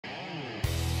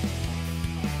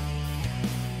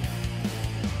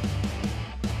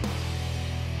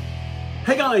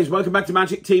guys, welcome back to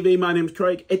Magic TV. My name's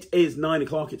Craig. It is 9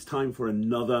 o'clock. It's time for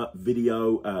another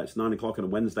video. It's 9 o'clock on a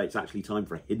Wednesday. It's actually time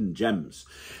for Hidden Gems.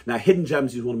 Now, Hidden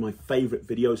Gems is one of my favorite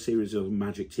video series of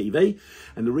Magic TV.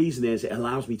 And the reason is it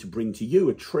allows me to bring to you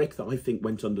a trick that I think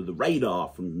went under the radar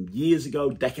from years ago,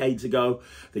 decades ago,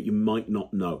 that you might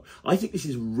not know. I think this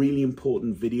is a really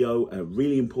important video, a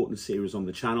really important series on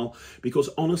the channel, because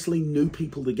honestly, new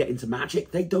people that get into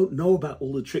Magic, they don't know about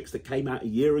all the tricks that came out a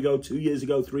year ago, 2 years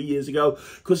ago, 3 years ago,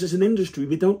 because as an industry,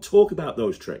 we don't talk about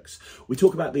those tricks. We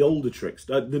talk about the older tricks,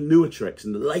 the newer tricks,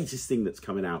 and the latest thing that's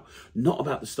coming out, not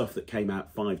about the stuff that came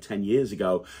out 5, 10 years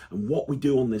ago. And what we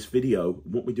do on this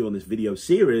video,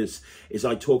 series, is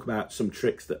I talk about some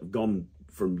tricks that have gone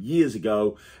from years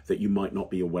ago that you might not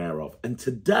be aware of. And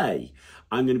today,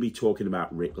 I'm going to be talking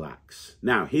about Rick Lax.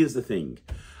 Now, here's the thing.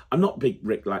 I'm not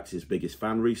Rick Lax's biggest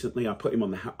fan recently. I put him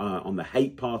on the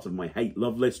hate part of my hate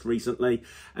love list recently.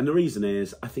 And the reason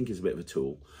is, I think he's a bit of a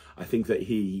tool. I think that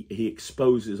he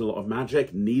exposes a lot of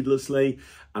magic needlessly,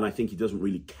 and I think he doesn't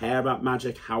really care about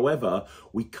magic. However,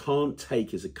 we can't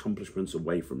take his accomplishments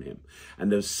away from him.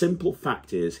 And the simple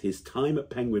fact is, his time at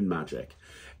Penguin Magic,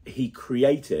 he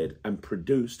created and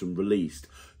produced and released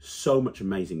so much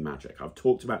amazing magic. I've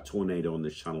talked about Tornado on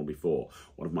this channel before,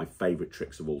 one of my favorite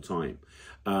tricks of all time.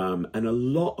 And a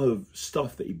lot of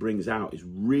stuff that he brings out is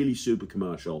really super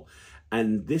commercial.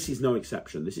 And this is no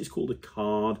exception. This is called A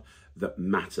Card That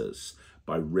Matters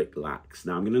by Rick Lax.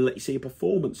 Now, I'm going to let you see a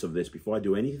performance of this before I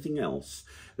do anything else.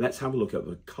 Let's have a look at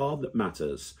The Card That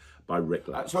Matters by Rick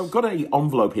Lax. So I've got an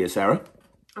envelope here, Sarah.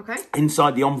 Okay.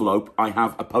 Inside the envelope, I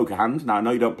have a poker hand. Now, I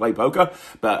know you don't play poker,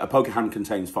 but a poker hand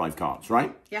contains 5 cards,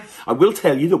 right? Yeah. I will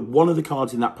tell you that one of the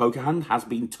cards in that poker hand has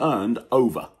been turned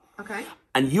over. Okay.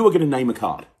 And you are going to name a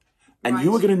card. And right.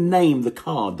 you are going to name the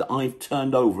card that I've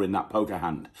turned over in that poker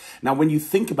hand. Now, when you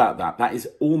think about that, that is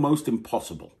almost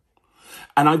impossible.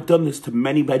 And I've done this to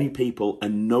many, many people,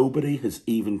 and nobody has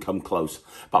even come close.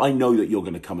 But I know that you're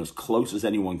going to come as close as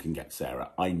anyone can get,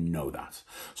 Sarah. I know that.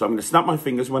 So I'm going to snap my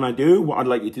fingers when I do. What I'd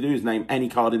like you to do is name any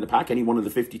card in the pack, any one of the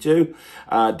 52.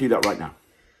 Do that right now.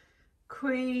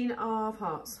 Queen of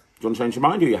Hearts. Do you want to change your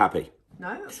mind, or are you happy?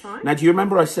 No, that's fine. Now, do you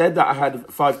remember I said that I had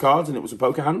 5 cards and it was a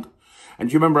poker hand? And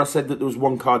do you remember I said that there was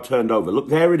 1 card turned over? Look,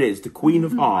 there it is, the Queen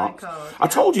of Hearts. Card, I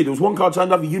told you there was 1 card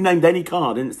turned over. You named any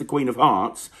card and it's the Queen of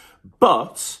Hearts.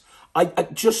 But I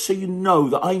just so you know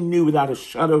that I knew without a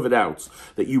shadow of a doubt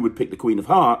that you would pick the Queen of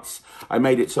Hearts. I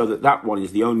made it so that that one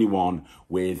is the only one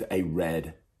with a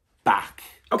red back.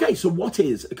 Okay, so what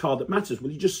is A Card That Matters?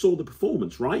 Well, you just saw the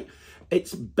performance, right?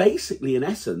 It's basically, in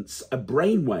essence, a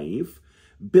brainwave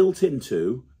built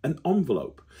into an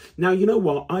envelope. Now, you know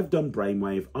what? I've done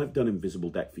Brainwave, I've done Invisible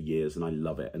Deck for years, and I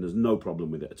love it, and there's no problem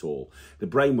with it at all. The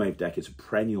Brainwave deck is a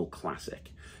perennial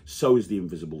classic. So is the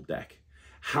Invisible Deck.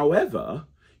 However,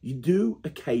 you do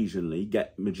occasionally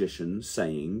get magicians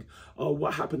saying, oh,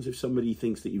 what happens if somebody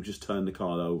thinks that you've just turned the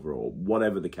card over, or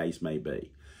whatever the case may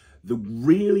be. The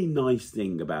really nice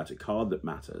thing about A Card That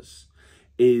Matters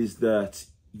is that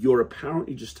you're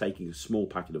apparently just taking a small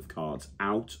packet of cards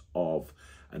out of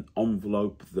an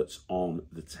envelope that's on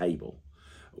the table.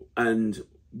 And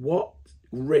what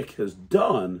Rick has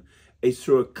done is,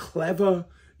 through a clever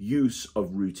use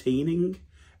of routining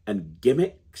and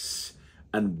gimmicks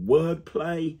and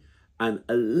wordplay and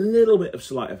a little bit of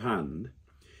sleight of hand,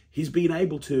 he's been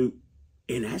able to,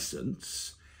 in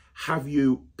essence, have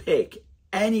you pick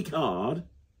any card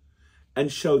and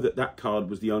show that that card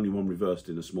was the only one reversed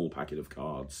in a small packet of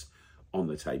cards on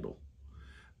the table.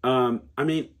 I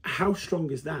mean, how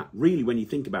strong is that? Really, when you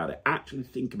think about it, actually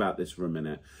think about this for a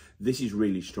minute. This is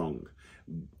really strong.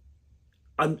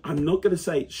 I'm not going to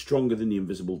say it's stronger than the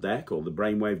Invisible Deck or the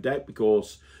Brainwave deck,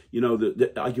 because, you know,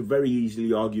 I could very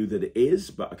easily argue that it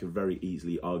is, but I could very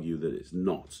easily argue that it's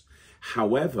not.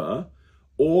 However,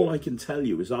 all I can tell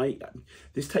you is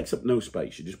this takes up no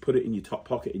space. You just put it in your top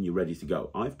pocket and you're ready to go.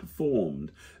 I've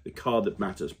performed The Card That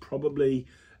Matters probably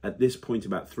at this point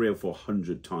about 300 or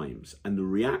 400 times, and the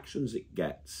reactions it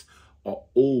gets are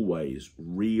always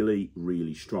really,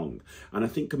 really strong. And I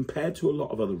think compared to a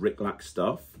lot of other Rick Lax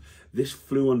stuff, this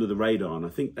flew under the radar, and I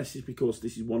think this is because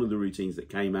this is one of the routines that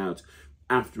came out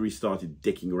after he started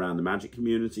dicking around the Magic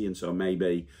community, and so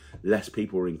maybe less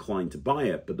people are inclined to buy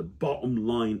it. But the bottom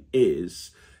line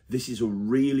is, this is a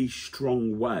really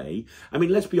strong way. I mean,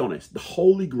 let's be honest, the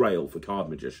holy grail for card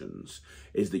magicians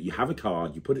is that you have a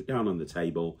card, you put it down on the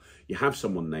table, you have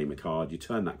someone name a card, you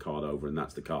turn that card over, and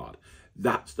that's the card.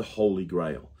 That's the holy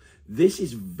grail. This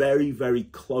is very, very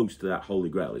close to that holy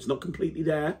grail. It's not completely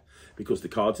there, because the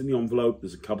card's in the envelope.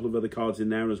 There's a couple of other cards in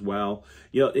there as well.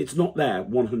 You know, it's not there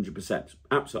 100%.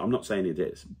 Absolutely, I'm not saying it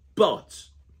is. But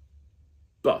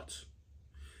But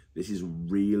this is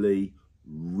really,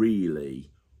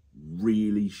 really,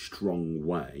 really strong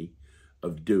way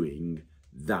of doing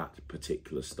that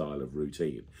particular style of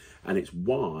routine. And it's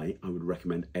why I would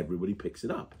recommend everybody picks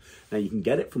it up. Now, you can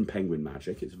get it from Penguin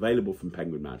Magic. It's available from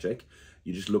Penguin Magic.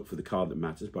 You just look for The Card That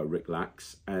Matters by Rick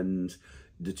Lax, and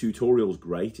the tutorial's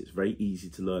great. It's very easy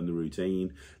to learn the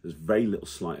routine. There's very little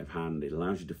sleight of hand. It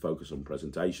allows you to focus on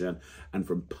presentation. And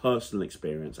from personal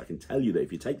experience, I can tell you that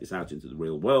if you take this out into the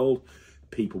real world,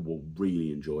 people will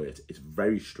really enjoy it. It's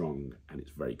very strong and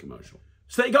it's very commercial.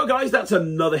 So there you go, guys. That's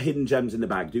another Hidden Gems in the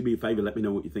Bag. Do me a favor, let me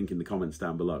know what you think in the comments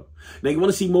down below. Now, you want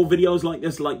to see more videos like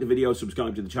this, like the video,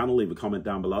 subscribe to the channel, leave a comment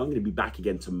down below. I'm going to be back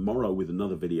again tomorrow with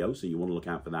another video, so you want to look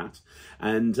out for that.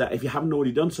 And if you haven't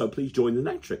already done so, please join the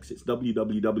Netrix. It's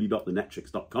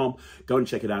www.thenetrix.com. Go and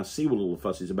check it out, see what all the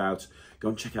fuss is about. Go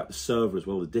and check out the server as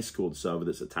well, the Discord server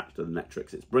that's attached to the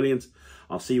Netrix. It's brilliant.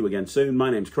 I'll see you again soon.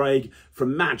 My name's Craig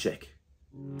from Magic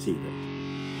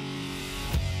TV.